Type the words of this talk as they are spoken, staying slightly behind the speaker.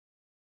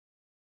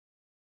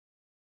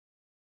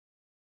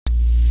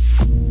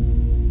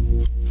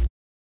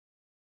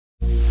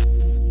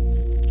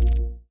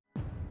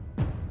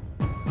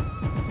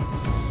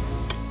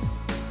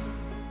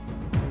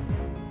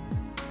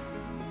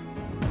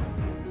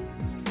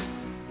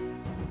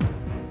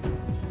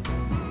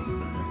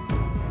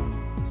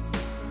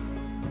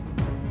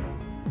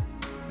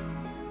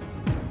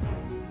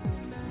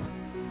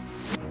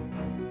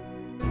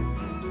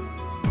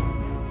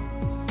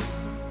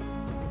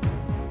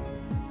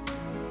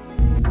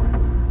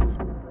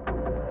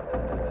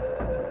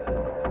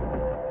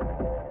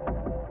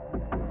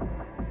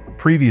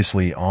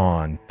Previously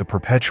on The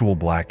Perpetual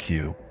Black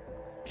Cube,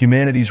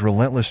 humanity's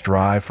relentless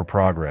drive for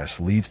progress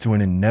leads to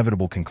an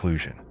inevitable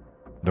conclusion: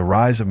 the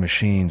rise of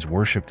machines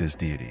worshipped as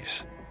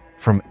deities.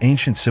 From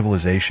ancient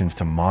civilizations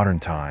to modern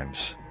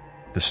times,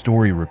 the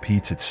story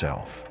repeats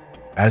itself.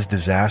 As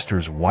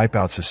disasters wipe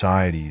out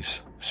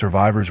societies,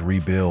 survivors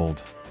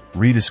rebuild,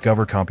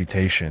 rediscover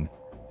computation,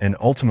 and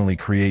ultimately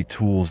create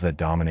tools that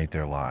dominate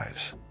their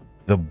lives.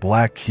 The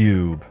Black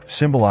Cube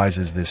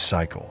symbolizes this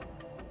cycle,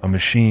 a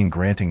machine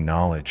granting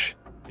knowledge,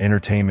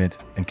 entertainment,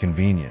 and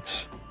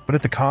convenience, but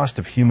at the cost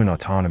of human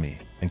autonomy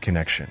and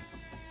connection.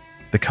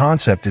 The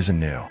concept isn't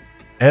new.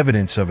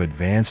 Evidence of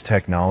advanced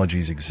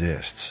technologies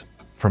exists,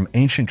 from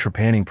ancient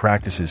trepanning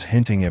practices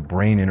hinting at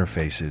brain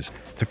interfaces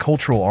to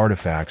cultural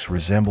artifacts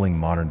resembling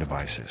modern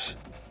devices.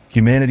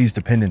 Humanity's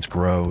dependence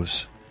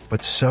grows,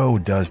 but so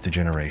does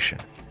degeneration.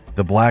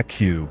 The Black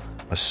Cube,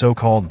 a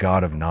so-called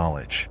god of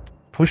knowledge,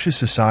 pushes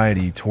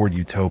society toward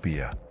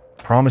utopia,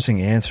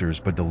 promising answers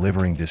but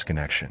delivering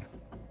disconnection.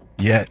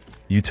 Yet,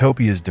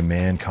 utopias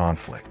demand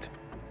conflict.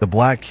 The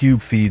Black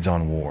Cube feeds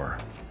on war,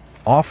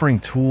 offering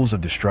tools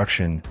of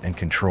destruction and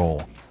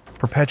control,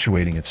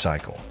 perpetuating its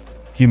cycle.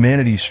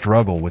 Humanity's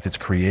struggle with its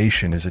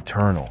creation is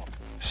eternal,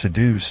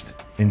 seduced,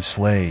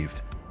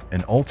 enslaved,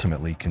 and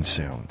ultimately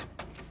consumed.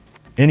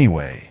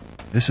 Anyway,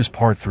 this is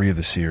part 3 of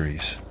the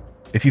series.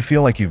 If you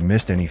feel like you've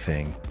missed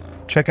anything,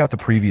 check out the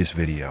previous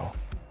video.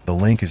 The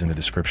link is in the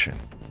description.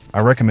 I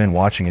recommend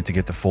watching it to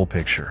get the full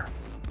picture.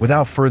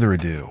 Without further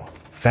ado,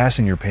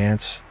 fasten your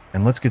pants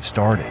and let's get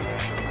started.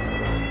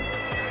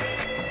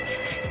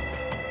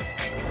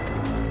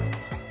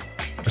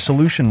 A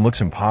solution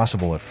looks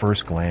impossible at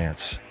first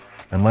glance,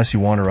 unless you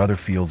wander other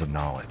fields of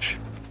knowledge.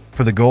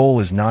 For the goal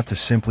is not to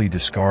simply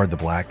discard the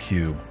Black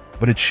Cube,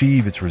 but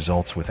achieve its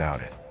results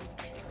without it.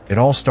 It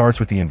all starts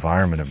with the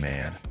environment of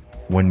man.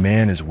 When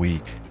man is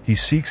weak, he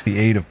seeks the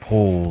aid of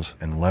poles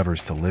and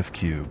levers to lift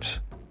cubes.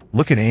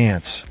 Look at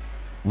ants,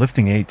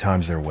 lifting 8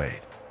 times their weight.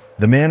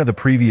 The man of the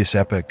previous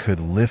epoch could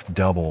lift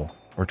double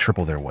or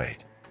triple their weight.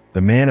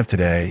 The man of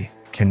today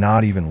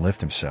cannot even lift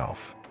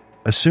himself.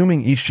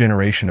 Assuming each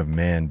generation of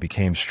men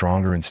became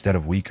stronger instead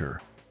of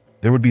weaker,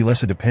 there would be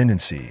less a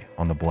dependency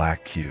on the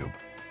Black Cube.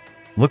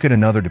 Look at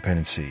another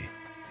dependency: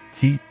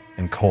 heat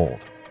and cold.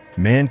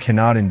 Man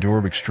cannot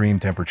endure extreme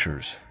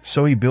temperatures,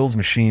 so he builds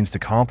machines to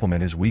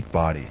complement his weak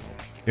body: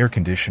 air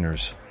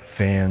conditioners,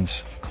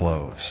 fans,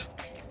 clothes.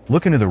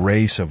 Look into the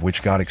race of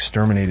which got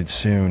exterminated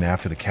soon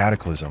after the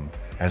cataclysm,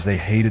 as they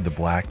hated the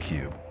Black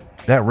Cube.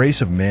 That race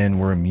of men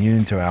were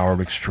immune to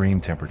our extreme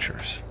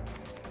temperatures.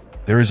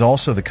 There is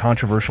also the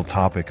controversial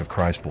topic of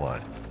Christ's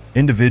blood.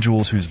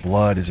 Individuals whose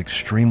blood is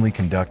extremely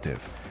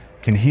conductive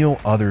can heal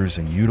others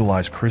and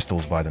utilize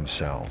crystals by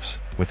themselves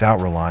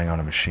without relying on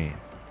a machine.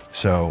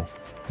 So,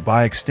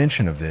 by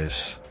extension of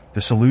this,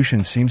 the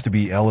solution seems to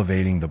be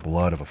elevating the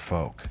blood of a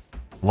folk.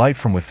 Light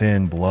from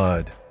within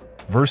blood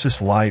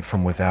versus light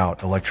from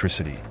without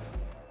electricity.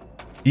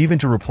 Even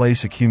to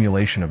replace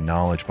accumulation of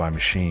knowledge by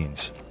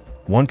machines,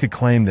 one could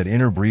claim that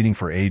interbreeding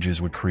for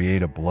ages would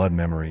create a blood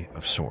memory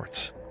of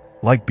sorts.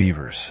 Like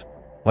beavers.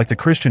 Like the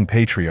Christian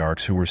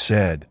patriarchs who were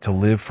said to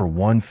live for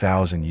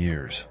 1,000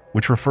 years,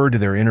 which referred to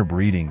their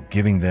interbreeding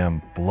giving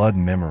them blood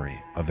memory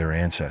of their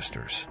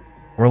ancestors.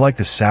 Or like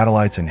the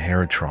satellites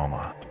inherit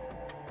trauma.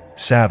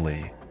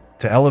 Sadly,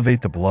 to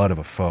elevate the blood of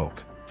a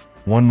folk,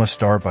 one must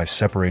start by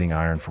separating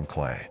iron from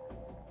clay.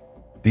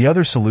 The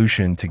other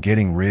solution to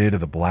getting rid of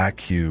the Black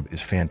Cube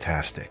is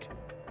fantastic,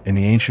 in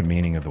the ancient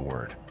meaning of the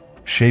word,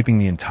 shaping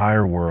the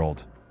entire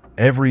world,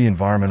 every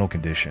environmental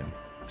condition,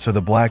 so the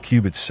Black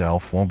Cube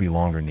itself won't be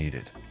longer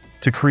needed.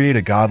 To create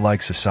a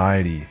godlike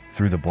society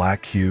through the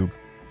Black Cube,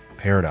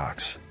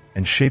 paradox,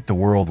 and shape the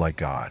world like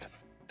God.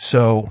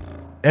 So,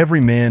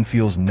 every man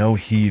feels no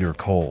heat or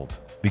cold,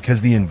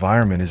 because the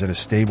environment is at a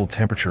stable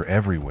temperature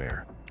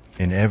everywhere,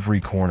 in every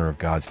corner of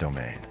God's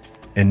domain.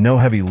 And no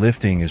heavy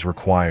lifting is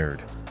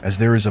required, as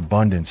there is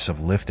abundance of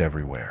lift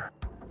everywhere.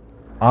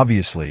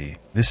 Obviously,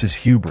 this is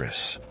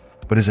hubris,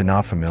 but is it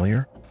not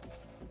familiar?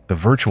 The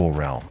virtual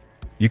realm.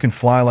 You can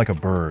fly like a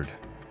bird,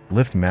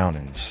 lift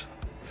mountains,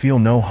 feel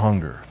no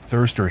hunger,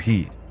 thirst, or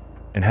heat,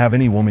 and have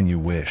any woman you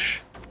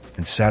wish,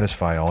 and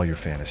satisfy all your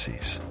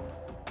fantasies.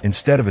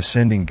 Instead of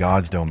ascending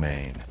God's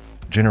domain,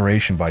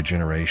 generation by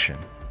generation,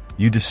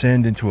 you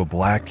descend into a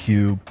Black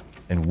Cube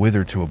and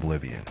wither to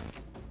oblivion.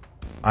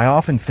 I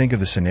often think of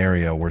the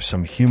scenario where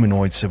some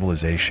humanoid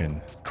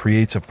civilization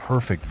creates a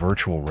perfect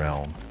virtual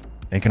realm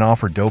and can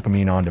offer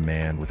dopamine on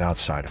demand without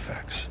side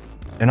effects.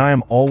 And I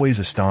am always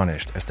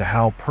astonished as to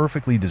how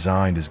perfectly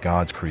designed is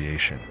God's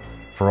creation.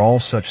 For all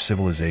such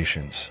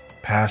civilizations,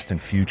 past and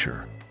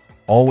future,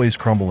 always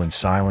crumble in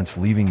silence,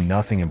 leaving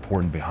nothing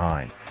important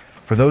behind.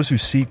 For those who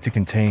seek to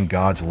contain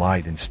God's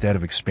light instead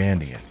of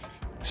expanding it,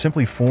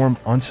 simply form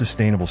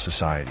unsustainable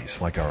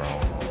societies like our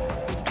own.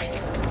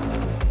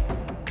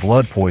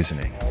 Blood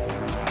poisoning.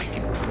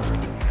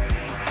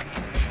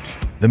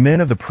 The men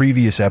of the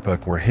previous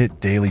epoch were hit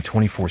daily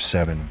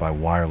 24/7 by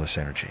wireless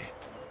energy.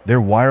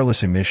 Their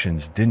wireless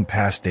emissions didn't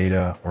pass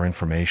data or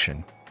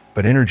information,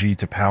 but energy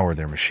to power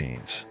their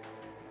machines.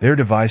 Their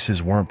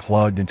devices weren't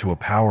plugged into a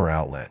power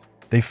outlet.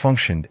 They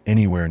functioned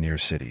anywhere near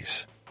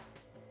cities.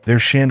 Their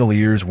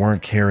chandeliers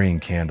weren't carrying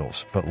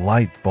candles, but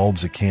light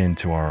bulbs akin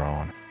to our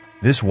own.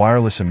 This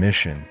wireless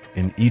emission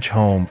in each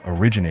home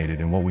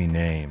originated in what we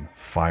name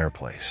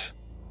fireplace.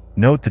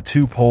 Note the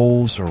two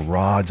poles or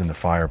rods in the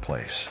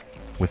fireplace,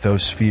 with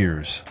those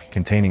spheres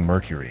containing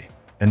mercury,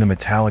 and the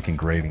metallic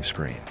engraving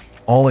screen,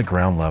 all at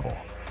ground level.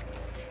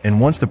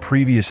 And once the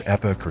previous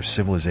epoch or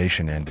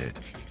civilization ended,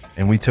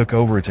 and we took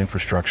over its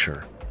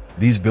infrastructure,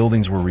 these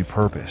buildings were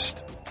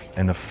repurposed,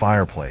 and the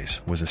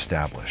fireplace was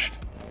established.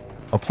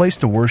 A place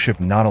to worship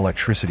not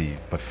electricity,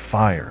 but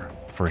fire,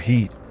 for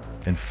heat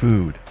and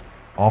food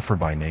offered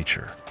by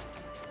nature.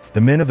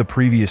 The men of the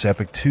previous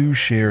epoch too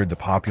shared the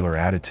popular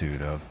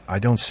attitude of, I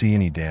don't see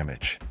any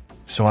damage,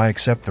 so I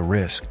accept the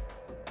risk.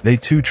 They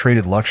too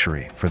traded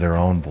luxury for their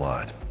own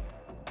blood.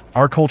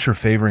 Our culture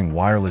favoring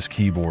wireless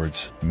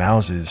keyboards,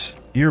 mouses,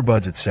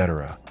 earbuds,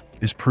 etc.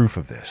 is proof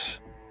of this.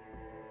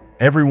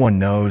 Everyone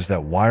knows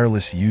that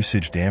wireless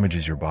usage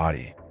damages your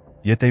body,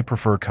 yet they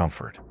prefer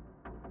comfort.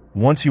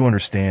 Once you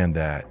understand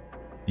that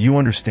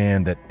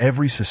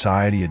every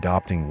society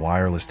adopting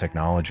wireless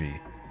technology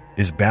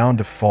is bound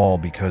to fall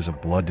because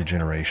of blood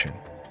degeneration.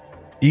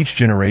 Each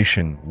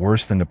generation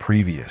worse than the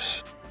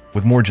previous,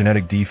 with more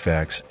genetic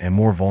defects and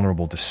more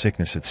vulnerable to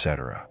sickness,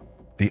 etc.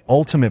 The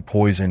ultimate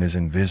poison is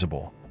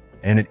invisible,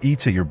 and it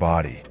eats at your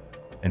body,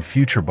 and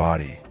future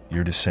body,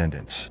 your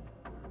descendants.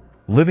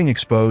 Living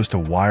exposed to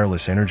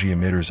wireless energy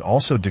emitters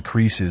also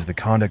decreases the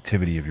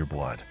conductivity of your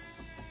blood.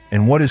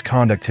 And what is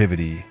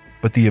conductivity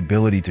but the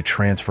ability to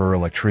transfer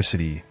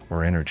electricity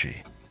or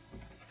energy?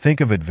 Think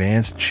of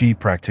advanced, cheap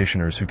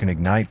practitioners who can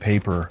ignite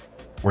paper,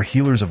 or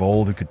healers of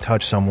old who could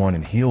touch someone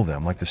and heal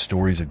them, like the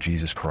stories of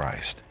Jesus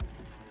Christ.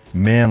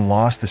 Man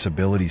lost this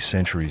ability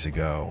centuries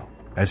ago.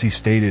 As he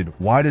stated,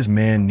 why does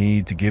man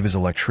need to give his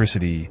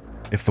electricity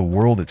if the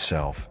world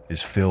itself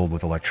is filled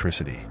with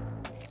electricity?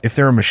 If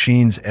there are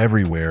machines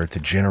everywhere to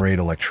generate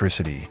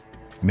electricity,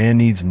 man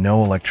needs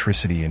no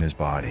electricity in his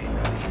body.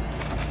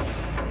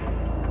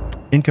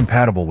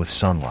 Incompatible with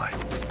sunlight.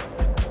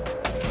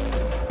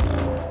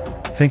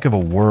 Think of a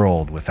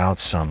world without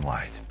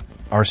sunlight.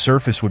 Our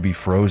surface would be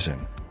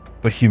frozen,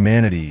 but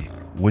humanity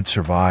would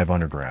survive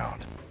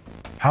underground.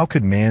 How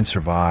could man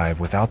survive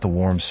without the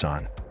warm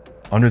sun?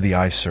 Under the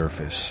ice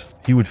surface,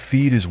 he would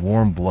feed his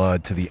warm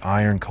blood to the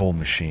iron-cold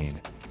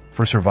machine.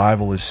 For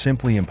survival is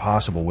simply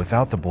impossible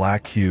without the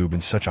black cube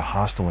in such a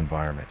hostile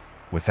environment,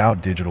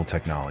 without digital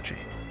technology.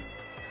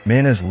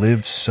 Man has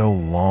lived so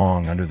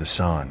long under the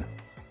sun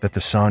that the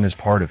sun is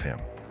part of him.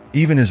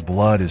 Even his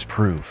blood is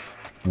proof,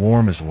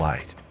 warm as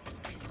light.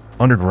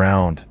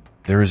 Underground,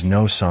 there is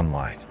no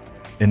sunlight.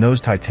 In those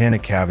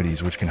titanic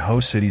cavities which can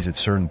host cities at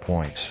certain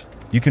points,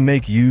 you can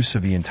make use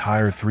of the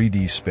entire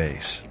 3D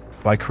space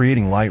by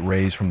creating light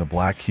rays from the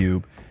black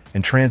cube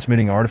and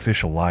transmitting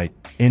artificial light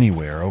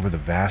anywhere over the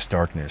vast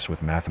darkness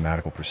with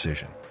mathematical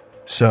precision.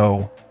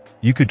 So,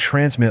 you could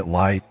transmit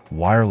light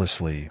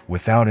wirelessly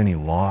without any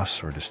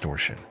loss or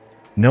distortion.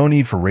 No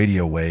need for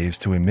radio waves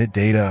to emit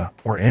data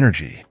or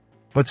energy,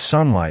 but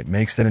sunlight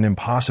makes that an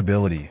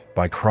impossibility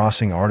by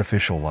crossing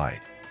artificial light,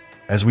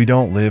 as we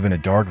don't live in a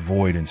dark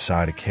void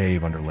inside a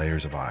cave under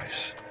layers of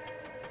ice.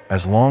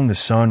 As long the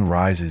sun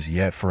rises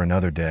yet for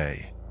another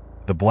day,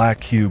 the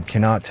black cube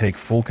cannot take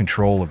full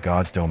control of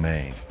God's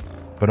domain,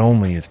 but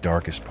only its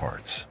darkest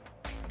parts.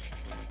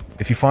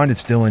 If you find it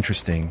still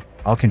interesting,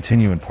 I'll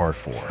continue in part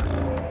 4.